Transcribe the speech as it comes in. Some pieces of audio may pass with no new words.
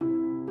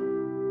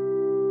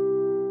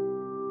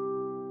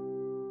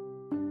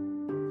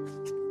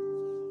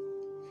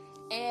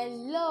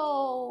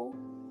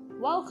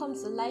Welcome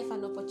to Life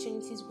and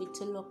Opportunities with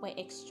Tolokwe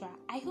Extra.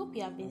 I hope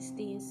you have been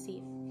staying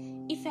safe.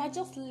 If you are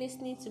just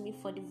listening to me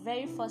for the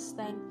very first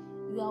time,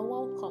 you are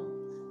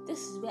welcome. This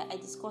is where I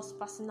discuss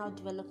personal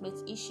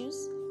development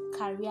issues,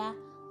 career,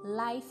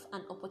 life,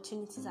 and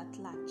opportunities at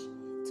large.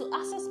 To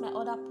access my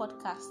other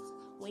podcasts,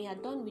 when you are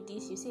done with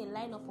this, you see a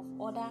lineup of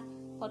other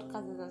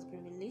podcasts that has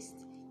been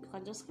released. You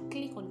can just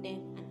click on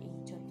them and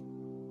enjoy.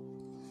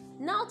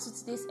 Now to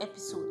today's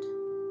episode.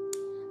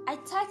 I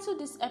titled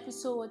this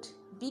episode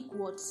Big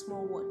Word,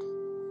 Small Word,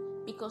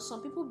 because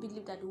some people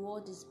believe that the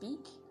world is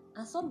big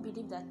and some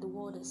believe that the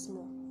world is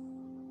small.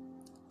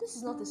 This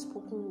is not a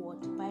spoken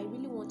word, but I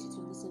really want you to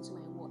listen to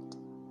my word.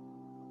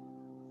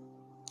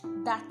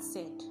 That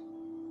said,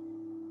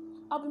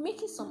 I'll be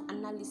making some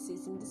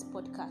analysis in this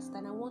podcast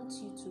and I want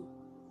you to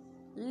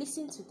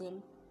listen to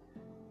them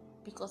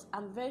because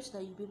I'm very sure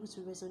that you'll be able to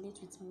resonate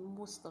with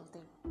most of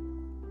them.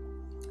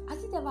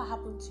 Has it ever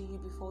happened to you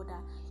before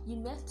that you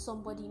met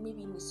somebody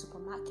maybe in the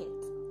supermarket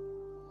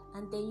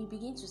and then you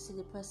begin to see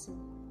the person?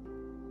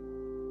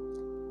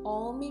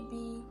 Or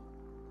maybe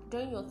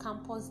during your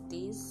campus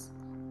days,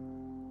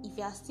 if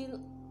you are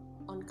still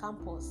on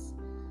campus,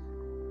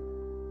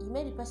 you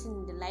met the person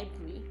in the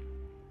library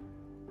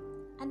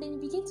and then you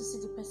begin to see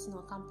the person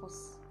on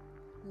campus.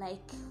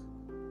 Like,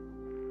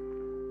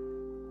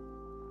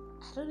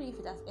 I don't know if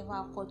it has ever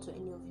occurred to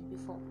any of you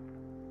before.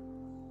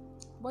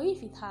 But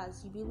if it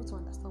has, you'll be able to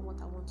understand what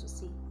I want to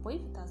say. But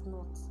if it has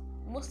not,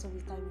 most of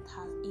the time it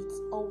has. It's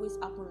always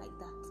happened like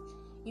that.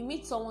 You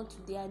meet someone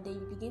today and then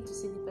you begin to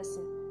see the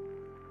person.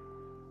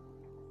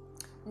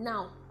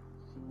 Now,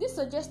 this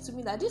suggests to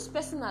me that this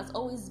person has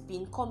always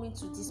been coming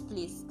to this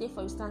place. Say,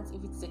 for instance,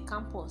 if it's a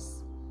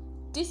campus,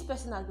 this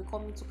person has been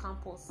coming to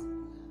campus.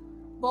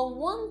 But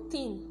one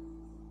thing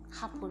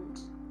happened.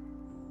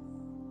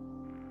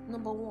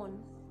 Number one,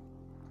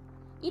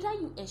 either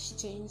you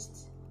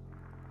exchanged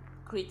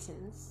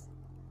greetings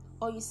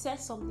or you said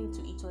something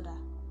to each other,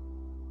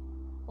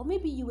 or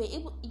maybe you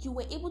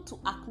were able to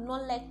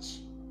acknowledge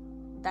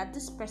that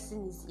this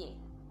person is here.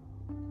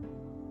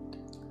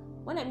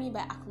 What I mean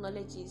by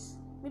acknowledge is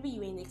maybe you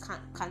were in a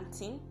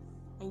canteen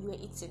and you were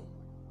eating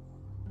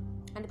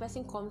and the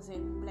person comes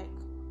in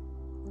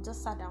like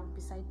just sat down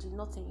beside you,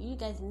 nothing, you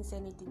guys didn't say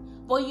anything,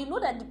 but you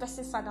know that the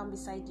person sat down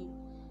beside you.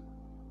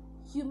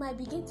 You might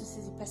begin to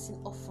see the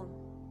person often.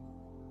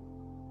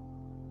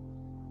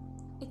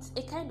 It's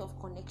a kind of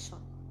connection.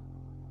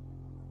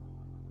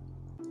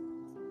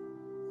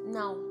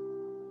 Now,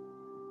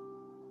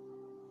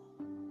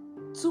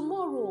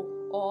 tomorrow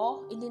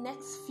or in the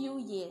next few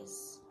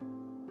years,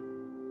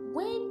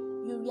 when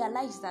you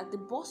realize that the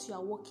boss you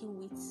are working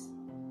with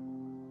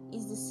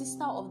is the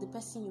sister of the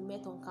person you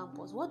met on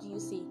campus, what do you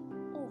say?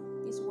 Oh,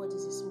 this word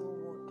is a small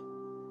word.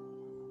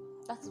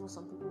 That is what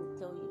some people will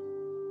tell you.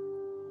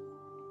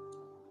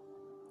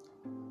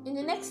 In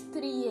the next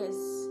 3 years,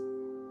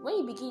 when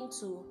you begin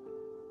to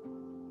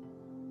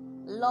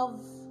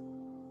love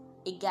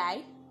a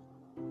guy,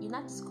 you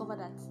now discover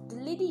that the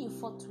lady you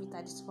fought with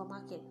at the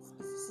supermarket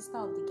is the sister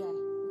of the guy.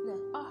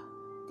 You're like,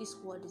 this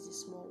word is a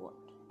small word.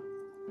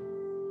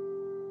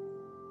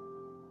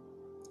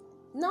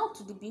 Now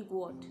to the big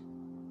word.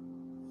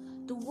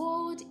 The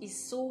world is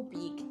so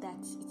big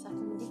that it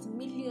accommodates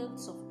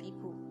millions of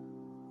people.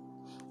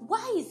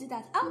 Why is it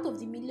that out of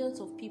the millions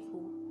of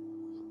people,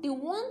 the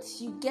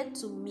ones you get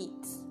to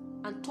meet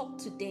and talk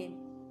to them,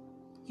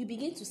 you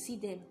begin to see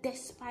them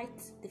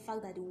despite the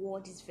fact that the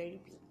world is very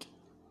big?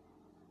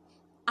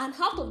 And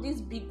out of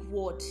this big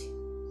word,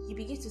 you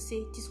begin to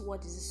say this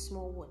word is a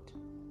small word.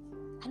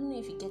 I don't know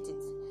if you get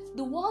it.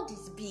 The world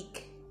is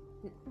big.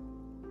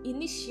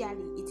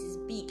 Initially, it is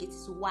big, it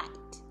is wide.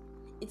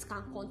 It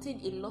can contain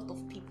a lot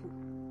of people.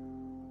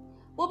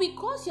 But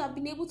because you have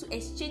been able to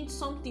exchange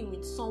something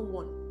with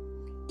someone,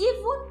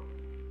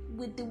 even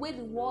with the way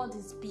the world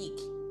is big,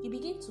 you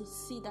begin to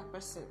see that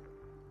person.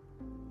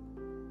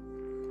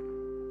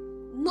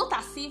 Not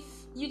as if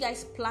you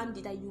guys planned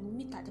it that you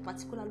meet at a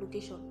particular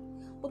location,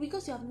 but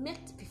because you have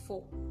met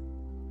before,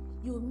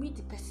 you will meet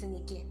the person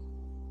again.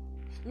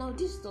 Now,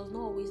 this does not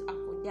always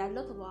happen. There are a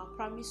lot of our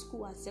primary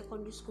school and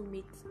secondary school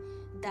mates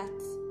that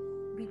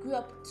we grew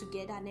up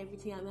together and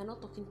everything, and we are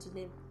not talking to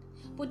them.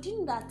 But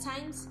during that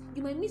times,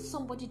 you might meet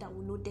somebody that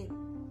will know them.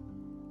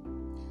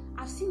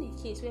 I've seen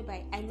a case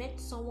whereby I met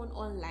someone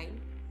online,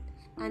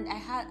 and I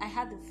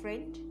had a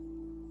friend.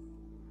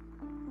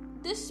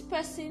 This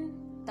person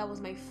that was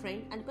my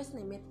friend and the person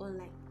I met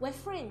online were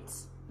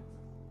friends,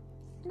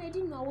 and I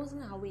didn't know, I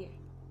wasn't aware.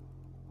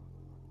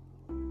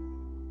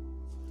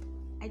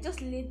 I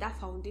just laid that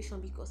foundation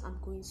because I'm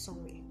going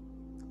somewhere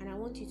and I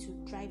want you to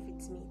drive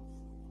with me.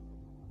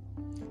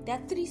 There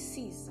are 3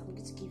 C's I'm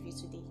going to give you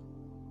today.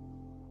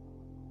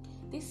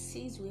 These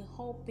C's will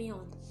help me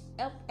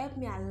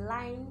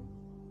align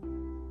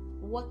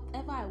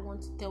whatever I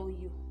want to tell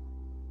you.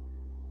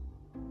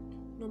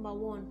 Number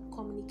 1,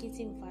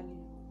 communicating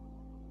value.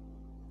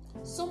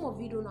 Some of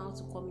you don't know how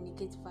to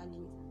communicate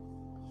value.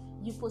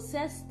 You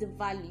possess the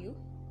value,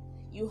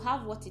 you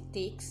have what it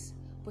takes,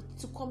 but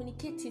to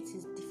communicate it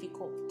is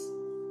difficult.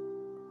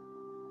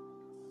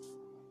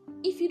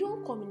 If you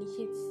don't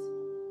communicate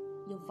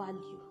your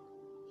value,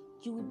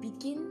 you will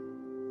begin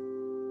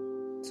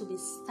to be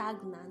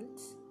stagnant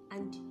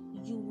and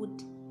you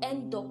would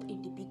end up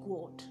in the big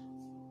world.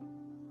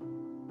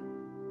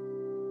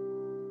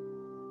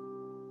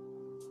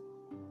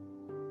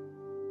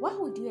 Why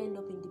would you end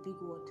up in the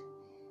big world?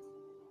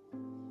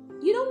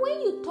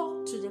 When you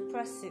talk to the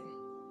person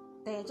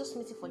that you're just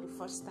meeting for the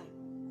first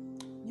time,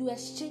 you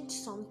exchange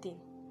something,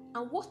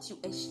 and what you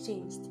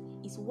exchanged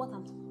is what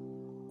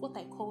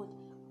I call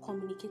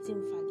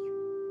communicating value.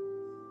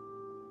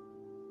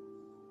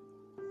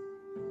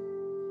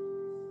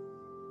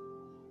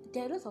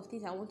 There are lots of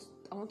things I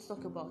want to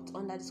talk about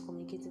under this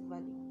communicative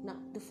value. Now,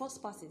 the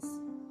first part is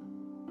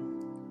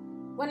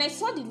when I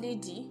saw the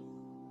lady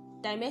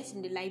that I met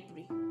in the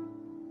library,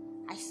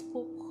 I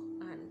spoke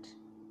and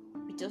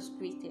we just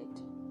greeted.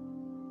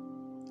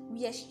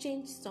 We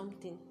exchanged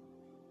something.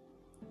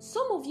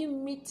 Some of you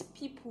meet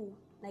people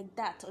like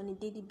that on a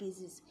daily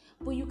basis,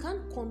 but you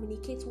can't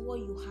communicate what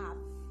you have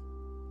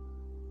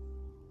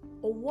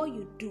or what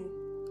you do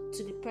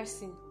to the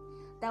person.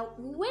 That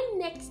when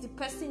next the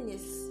person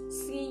is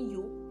seeing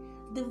you,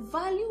 the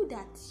value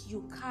that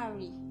you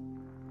carry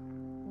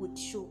would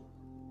show.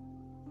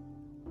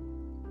 I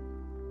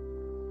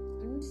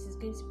know this is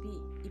going to be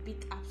a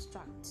bit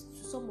abstract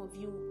to some of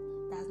you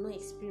that has not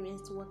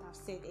experienced what I've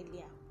said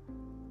earlier.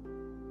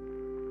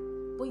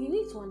 But you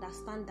need to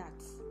understand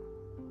that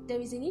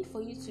there is a need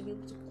for you to be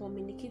able to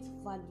communicate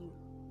value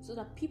so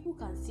that people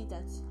can see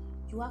that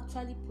you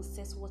actually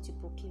possess what you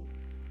proclaim.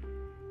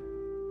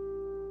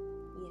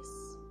 Yes,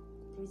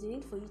 there is a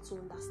need for you to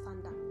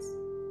understand that.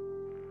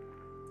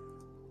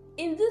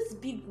 In this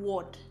big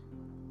world,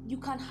 you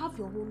can have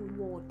your own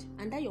world,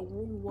 and that your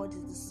own world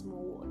is the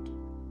small world.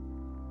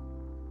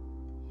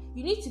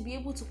 You need to be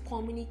able to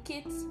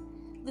communicate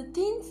the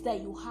things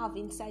that you have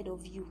inside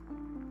of you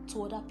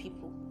to other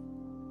people.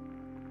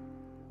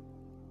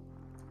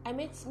 I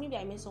met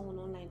someone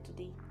online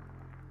today.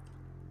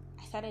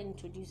 I started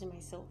introducing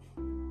myself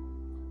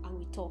and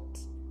we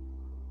talked.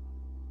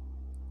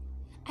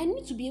 I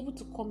need to be able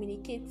to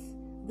communicate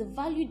the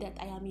value that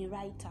I am a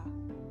writer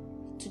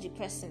to the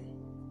person.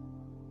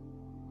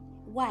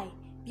 Why?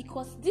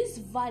 Because this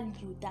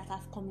value that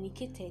I've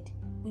communicated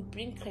will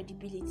bring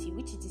credibility,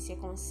 which is the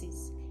second C.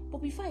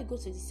 But before I go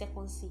to the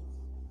second C,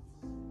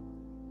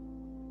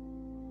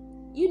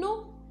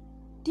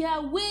 there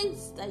are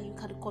ways that you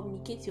can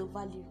communicate your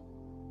value.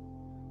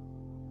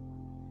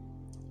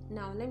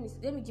 Now, let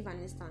me give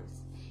an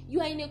instance. You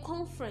are in a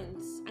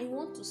conference and you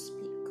want to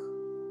speak.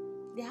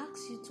 They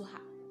ask you to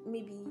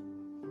maybe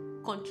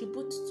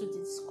contribute to the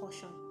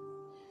discussion.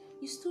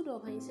 You stood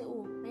up and you say,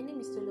 "Oh, my name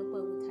is Tolopo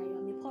Ewutayo.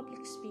 I'm a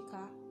public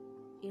speaker,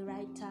 a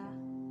writer,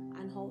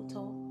 an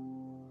author."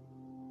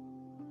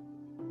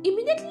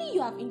 Immediately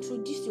you have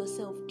introduced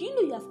yourself. Do you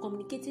know you have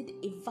communicated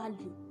a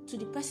value to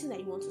the person that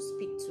you want to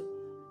speak to?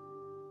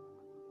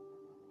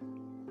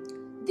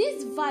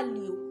 This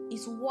value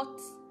is what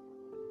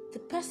the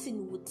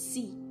person would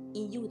see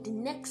in you the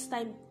next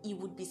time he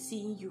would be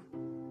seeing you.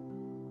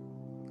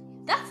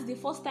 That's the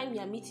first time you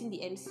are meeting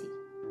the MC.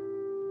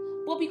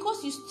 But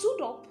because you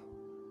stood up,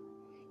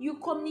 you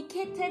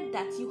communicated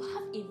that you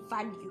have a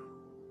value.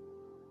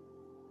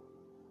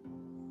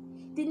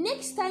 The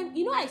next time,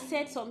 I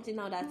said something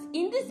now that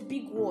in this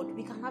big world,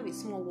 we can have a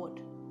small world.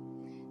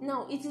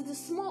 Now, it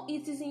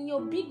is in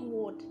your big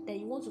world that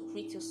you want to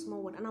create your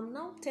small world. And I'm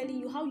now telling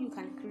you how you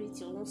can create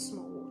your own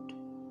small world.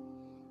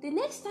 The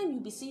next time you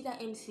be seeing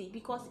that MC,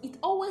 because it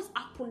always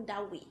happened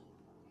that way,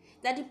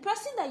 that the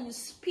person that you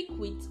speak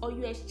with or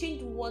you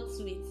exchange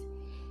words with,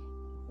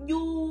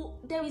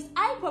 there is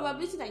high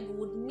probability that you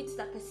would meet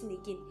that person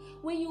again.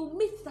 When you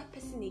meet that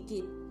person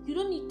again, you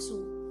don't need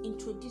to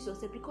introduce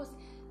yourself, because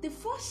the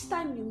first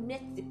time you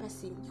met the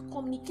person, you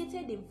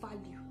communicated a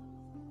value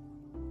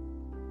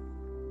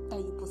that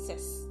you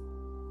possess.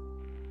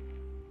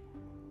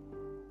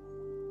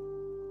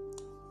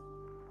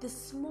 The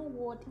small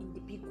world in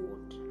the big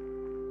world.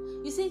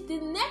 You see, the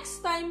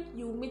next time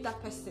you meet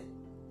that person,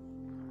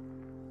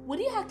 would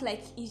he act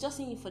like he's just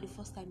seeing you for the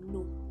first time?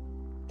 No.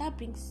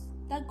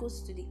 That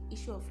goes to the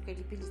issue of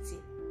credibility.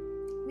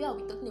 We are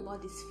talking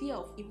about the sphere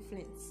of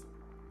influence.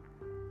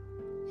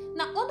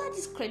 Now, under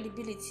this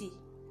credibility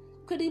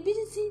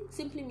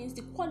simply means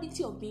the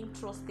quality of being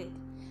trusted.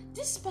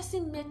 This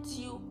person met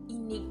you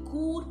in a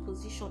good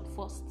position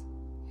first.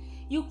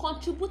 You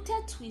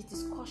contributed to his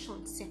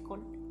discussion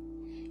second.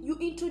 You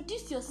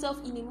introduced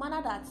yourself in a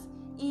manner that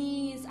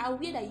is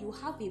aware that you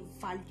have a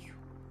value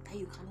that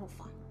you can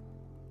offer.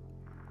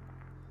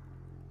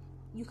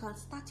 You can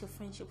start your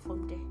friendship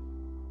from there.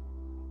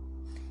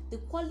 The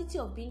quality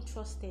of being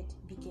trusted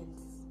begins.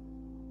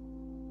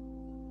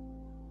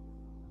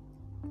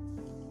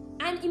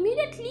 And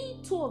immediately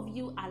two of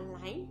you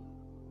align,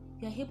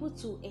 you are able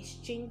to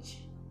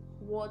exchange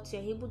words, you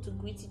are able to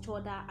greet each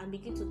other and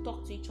begin to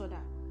talk to each other.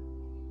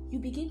 You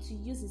begin to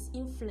use his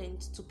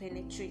influence to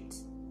penetrate.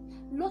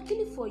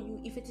 Luckily for you,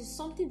 if it is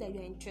something that you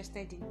are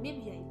interested in,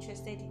 maybe you are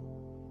interested in,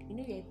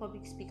 you're a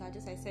public speaker,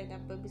 just like I said,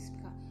 I'm a public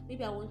speaker.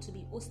 Maybe I want to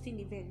be hosting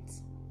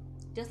events.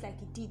 just like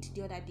he did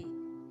the other day.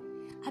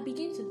 I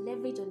begin to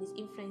leverage on his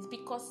influence,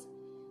 because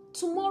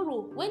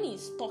tomorrow when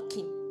he's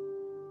talking,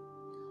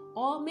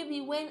 or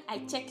maybe when I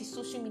check his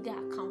social media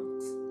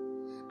account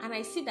and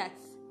I see that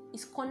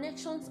his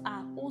connections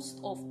are a host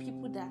of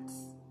people that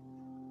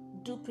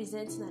do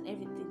presenting and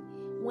everything,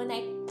 when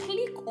I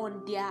click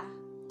on their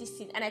this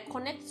thing and I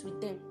connect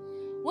with them,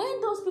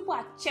 when those people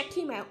are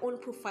checking my own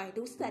profile,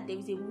 they will see that there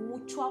is a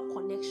mutual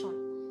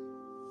connection.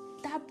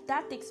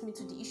 That takes me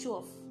to the issue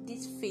of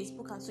this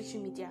Facebook and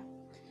social media.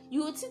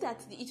 You will see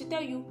that it will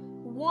tell you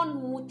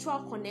one mutual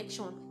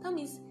connection. That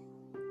means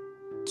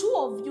two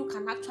of you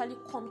can actually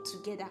come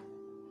together,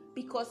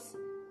 because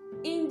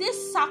in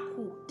this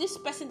circle, this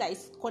person that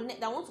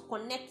wants to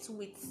connect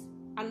with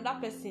another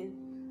person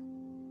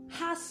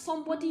has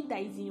somebody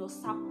that is in your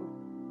circle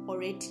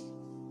already.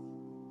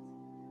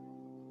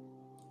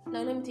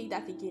 Now let me take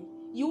that again.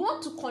 You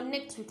want to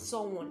connect with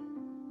someone.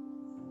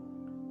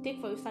 Take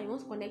for instance, you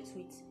want to connect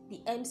with the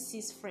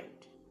MC's friend,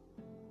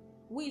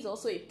 who is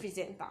also a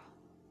presenter.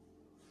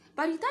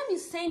 By the time you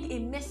send a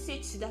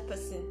message to that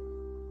person,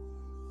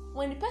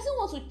 when the person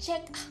wants to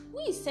check who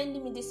is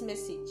sending me this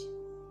message,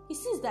 he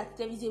sees that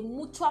there is a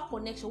mutual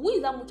connection. Who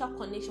is that mutual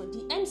connection?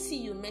 The MC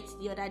you met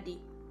the other day.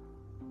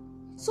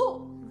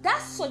 So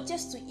that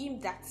suggests to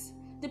him that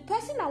the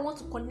person that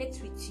wants to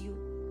connect with you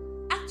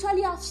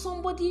actually has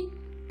somebody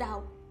that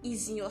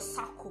is in your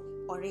circle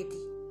already.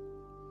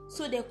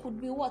 So there could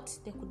be what?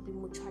 There could be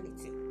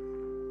mutuality.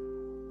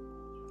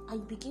 And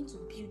you begin to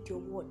build your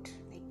word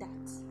like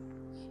that.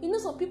 You know,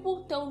 some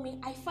people tell me,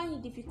 I find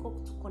it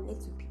difficult to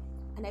connect with people.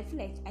 And I feel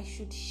like I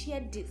should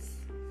share this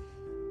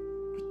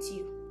with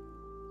you.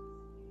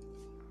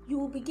 You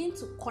will begin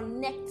to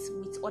connect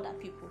with other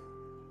people.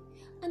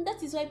 And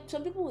that is why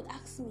some people would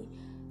ask me,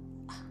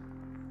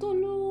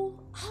 Tolu,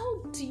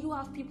 how do you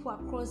have people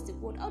across the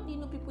world? How do you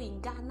know people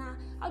in Ghana?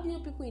 How do you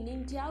know people in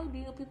India? How do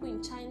you know people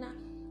in China?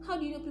 How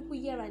do you know people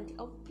here and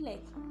there?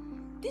 Like,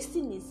 this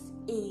thing is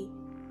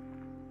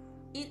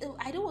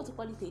I don't want to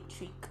call it a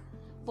trick,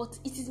 but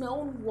it is my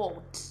own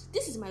world.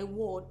 This is my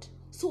world.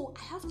 So I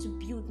have to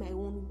build my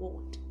own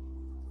world.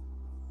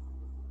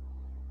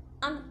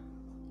 And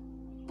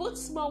both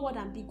small word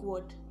and big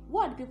word,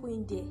 what are the people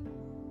in there?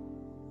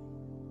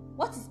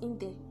 What is in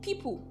there?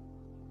 People.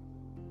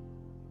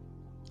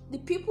 The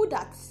people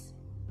that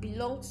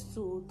belong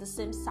to the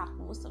same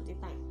circle most of the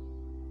time.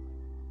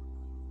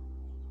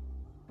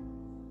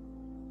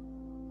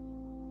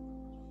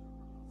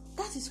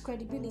 That is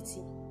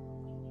credibility.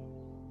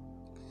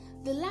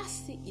 The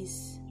last thing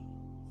is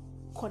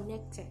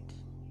connected.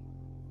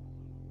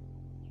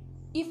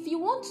 If you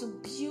want to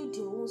build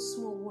your own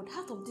small world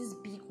out of this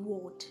big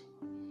world,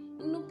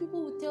 you know,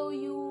 people will tell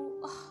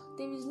you,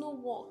 there is no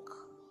work.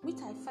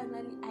 Which I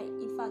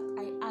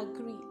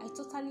agree. I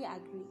totally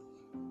agree.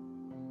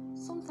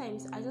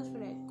 Sometimes I just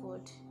feel like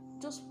God,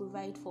 just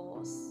provide for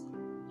us.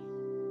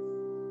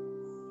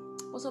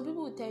 But some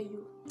people will tell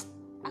you,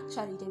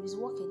 actually there is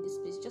work in this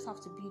place. You just have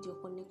to build your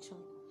connection.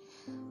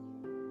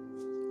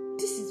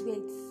 This is where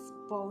it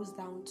boils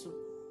down to.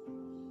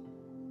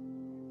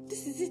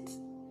 This is it.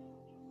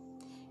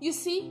 You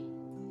see,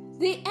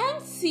 the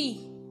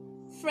MC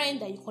friend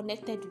that you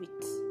connected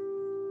with,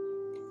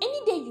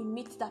 any day you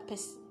meet that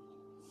person,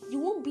 you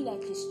won't be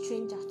like a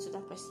stranger to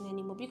that person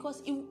anymore,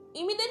 because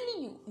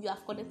immediately you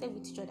have connected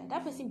with each other,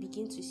 that person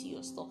begins to see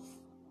your stuff,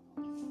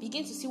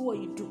 begins to see what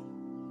you do.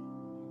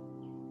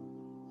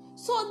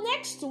 So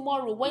next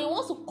tomorrow, when you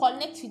want to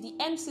connect with the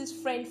MC's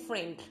friend,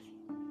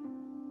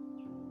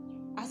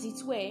 as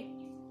it were,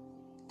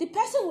 the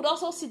person would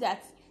also see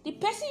that the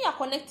person you are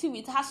connecting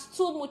with has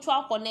two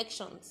mutual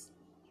connections.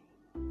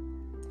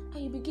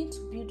 And you begin to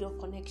build your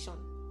connection.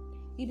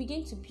 You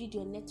begin to build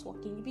your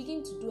networking. You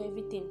begin to do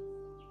everything.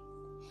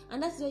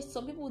 And that's why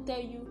some people will tell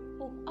you,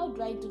 oh, how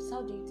do I do this?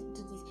 How do you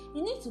do this?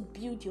 You need to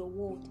build your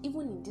world,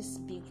 even in this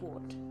big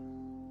world.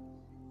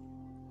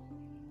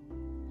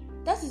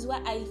 That is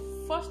why I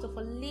first of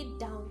all laid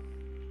down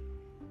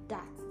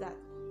that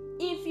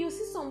if you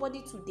see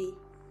somebody today,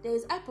 there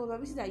is high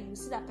probability that you will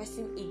see that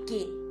person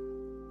again.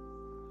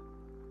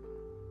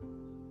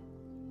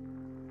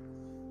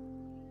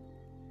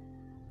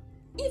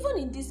 Even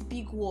in this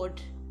big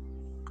world,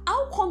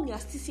 how come you are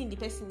still seeing the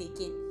person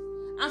again?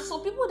 And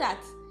some people that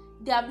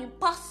they have been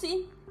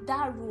passing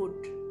that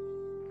road,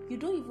 you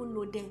don't even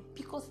know them,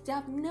 because there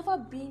have never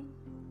been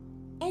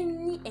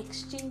any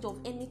exchange of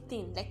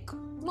anything, like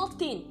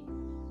nothing.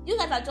 You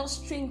guys are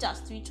just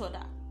strangers to each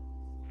other.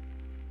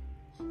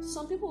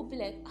 Some people will be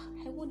like,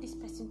 I want this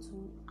person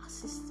to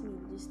assist me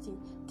in this thing.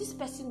 This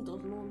person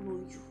does not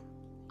know you.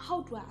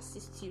 How do I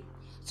assist you?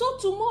 So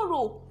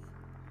tomorrow,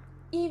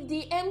 if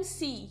the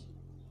MC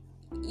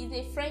is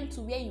a friend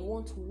to where you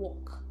want to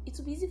work, it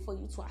will be easy for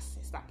you to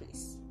access that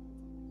place.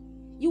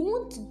 You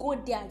won't go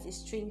there as a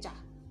stranger,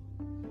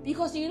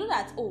 because you know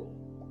that,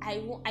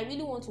 I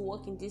really want to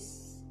work in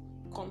this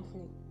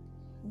company.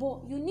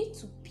 But you need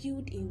to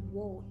build a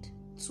world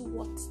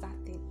towards that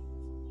thing.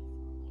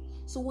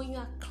 So when you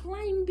are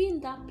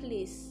climbing that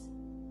place,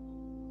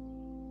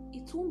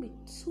 it won't be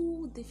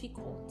too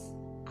difficult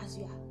as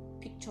you are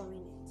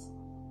picturing it.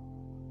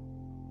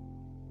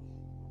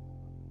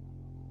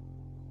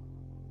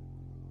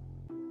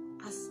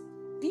 As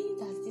big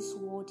as this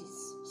world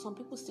is, some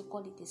people still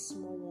call it a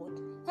small world.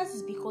 That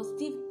is because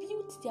they've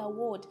built their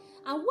world.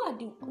 And who are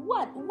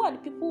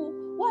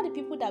the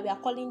people that we are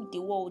calling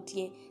the world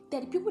here?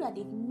 They're the people that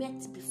they've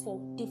met before,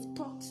 they've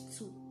talked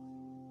to.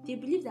 They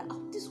believe that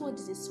this world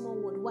is a small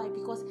world. Why?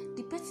 Because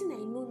the person I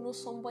know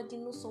knows somebody,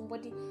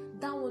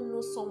 that one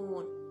knows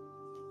someone.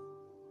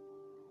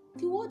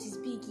 The world is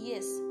big,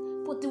 yes,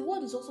 but the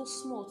world is also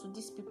small to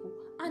these people.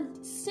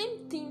 And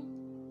same thing,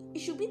 it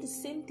should be the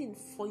same thing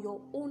for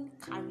your own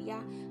career,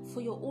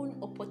 for your own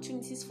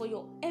opportunities, for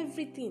your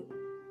everything.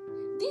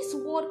 This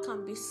world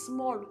can be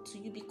small to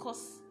you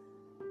because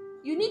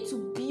you need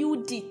to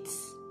build it.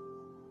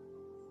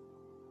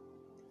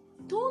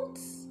 Don't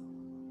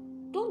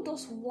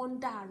just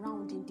wander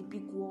around in the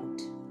big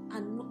world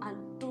and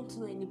don't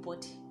know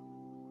anybody.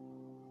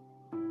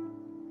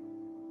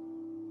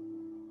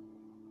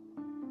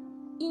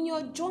 In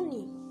your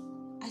journey,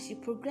 as you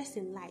progress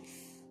in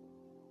life,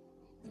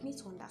 you need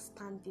to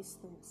understand these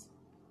things.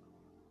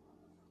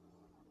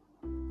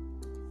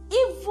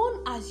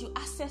 Even as you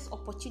access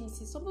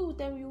opportunities, some people will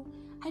tell you,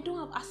 I don't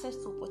have access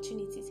to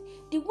opportunities.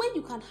 The way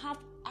you can have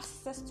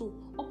access to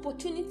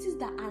opportunities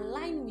that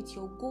align with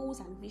your goals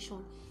and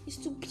vision is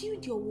to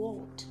build your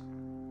world.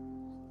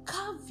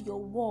 Carve your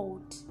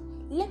world.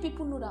 Let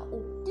people know that,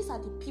 these are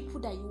the people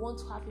that you want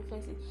to have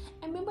influence in.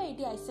 I remember a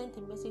day I sent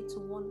a message to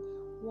one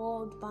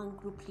World Bank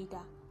group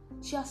leader.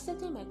 She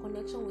accepted my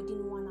connection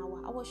within 1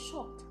 hour. I was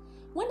shocked.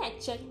 When I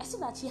checked, I saw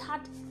that she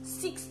had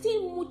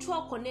 16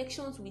 mutual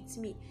connections with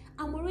me.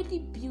 I'm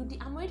already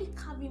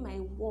carving my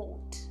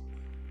world.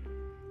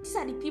 These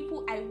are the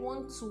people I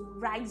want to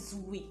rise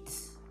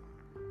with.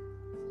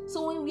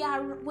 So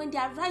when they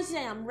are rising,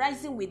 I am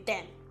rising with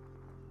them.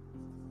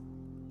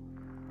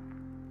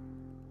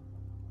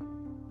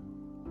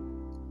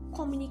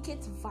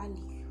 Communicate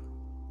value,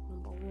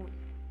 number one.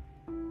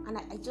 And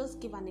I just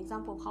gave an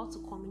example of how to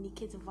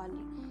communicate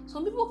value.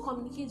 Some people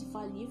communicate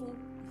value even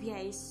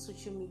via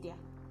social media.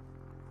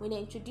 When they're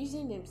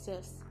introducing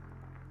themselves,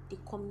 they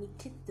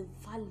communicate the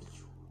value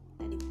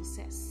that they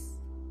possess.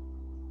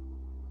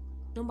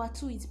 Number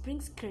two, it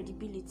brings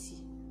credibility,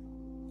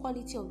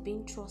 quality of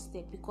being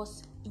trusted,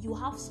 because you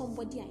have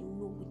somebody I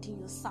know within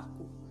your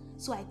circle.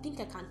 So I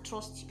think I can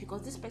trust you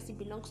because this person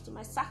belongs to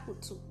my circle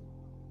too.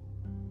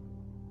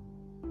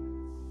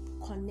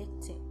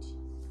 Connected.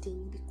 Then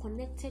you be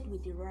connected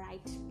with the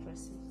right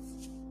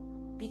persons,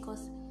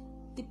 because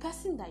the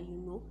person that you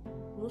know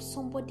knows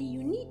somebody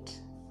you need.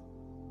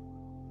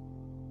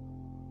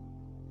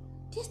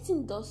 This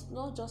thing does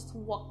not just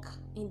work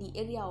in the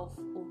area of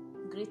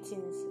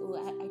greetings.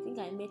 I think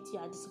I met you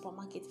at the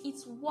supermarket.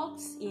 It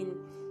works in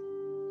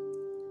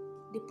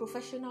the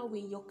professional way,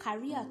 your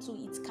career too.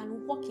 It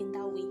can work in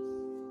that way.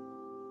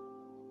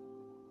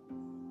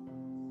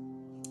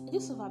 I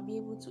just hope I'll be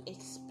able to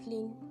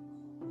explain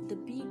the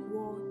big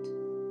world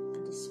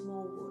and the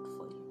small world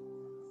for you.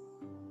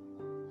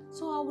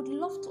 So I would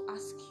love to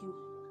ask you,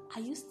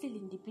 are you still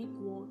in the big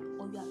world,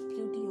 or you are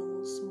building your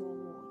own small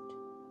world?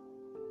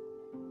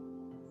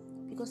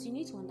 Because you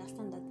need to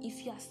understand that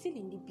if you are still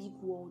in the big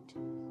world,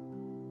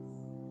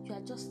 you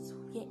are just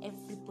where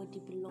everybody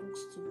belongs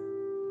to,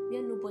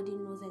 where nobody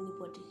knows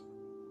anybody.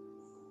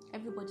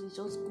 Everybody is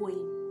just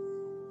going.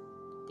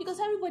 Because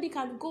everybody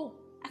can go.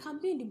 I can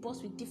be in the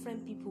bus with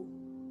different people.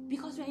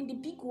 Because we are in the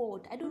big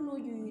world. I don't know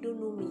you, you don't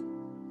know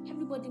me.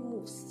 Everybody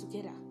moves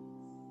together.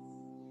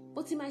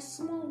 But in my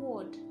small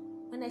world,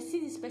 when I see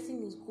this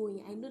person is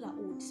going, I know that,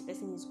 this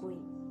person is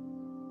going.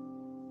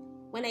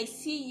 When I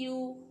see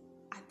you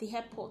at the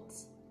airport,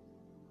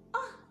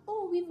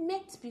 we've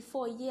met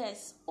before,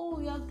 yes.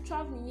 You are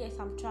traveling, yes,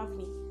 I'm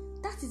traveling.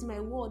 That is my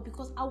world,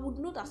 because I would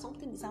know that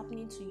something is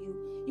happening to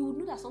you. You would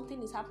know that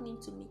something is happening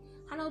to me.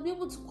 And I'll be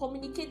able to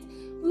communicate.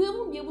 We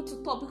won't be able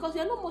to talk because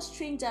we are no more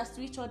strangers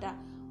to each other.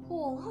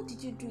 How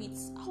did you do it?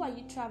 How are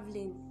you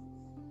traveling?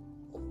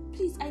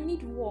 Please, I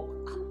need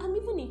work. I'm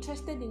even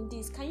interested in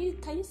this. Can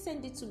you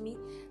send it to me?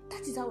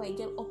 That is how I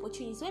get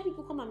opportunities. When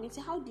people come and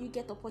say, how do you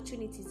get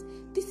opportunities?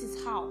 This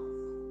is how.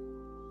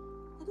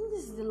 I think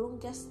this is the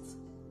longest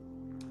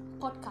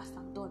podcast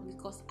I've done,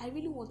 because I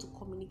really want to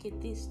communicate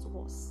this to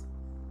us.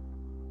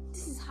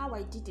 This is how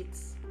I did it.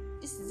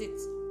 This is it.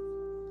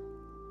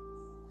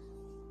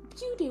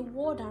 Build a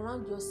world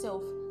around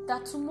yourself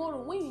that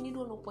tomorrow, when you need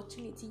one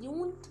opportunity, you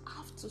won't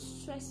have to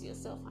stress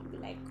yourself and be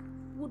like,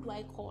 who do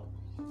I call?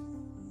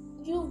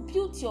 You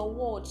built your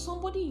world.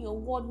 Somebody in your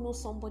world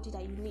knows somebody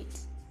that you need.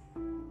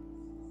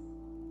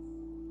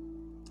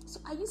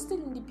 So are you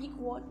still in the big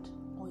world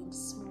or in the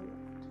small world?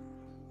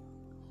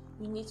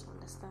 We need to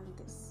understand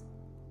this.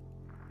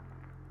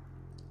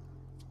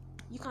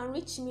 You can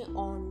reach me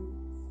on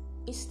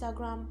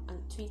Instagram and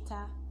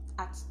Twitter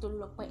at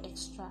Tolulope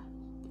Extra,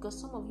 because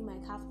some of you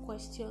might have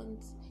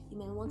questions, you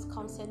might want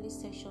counseling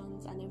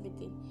sessions and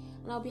everything.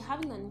 And I'll be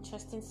having an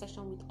interesting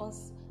session with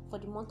us for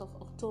the month of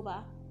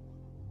October.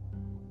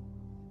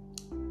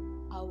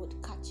 I would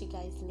catch you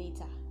guys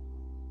later.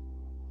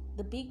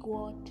 The big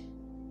word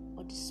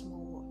or the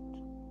small word?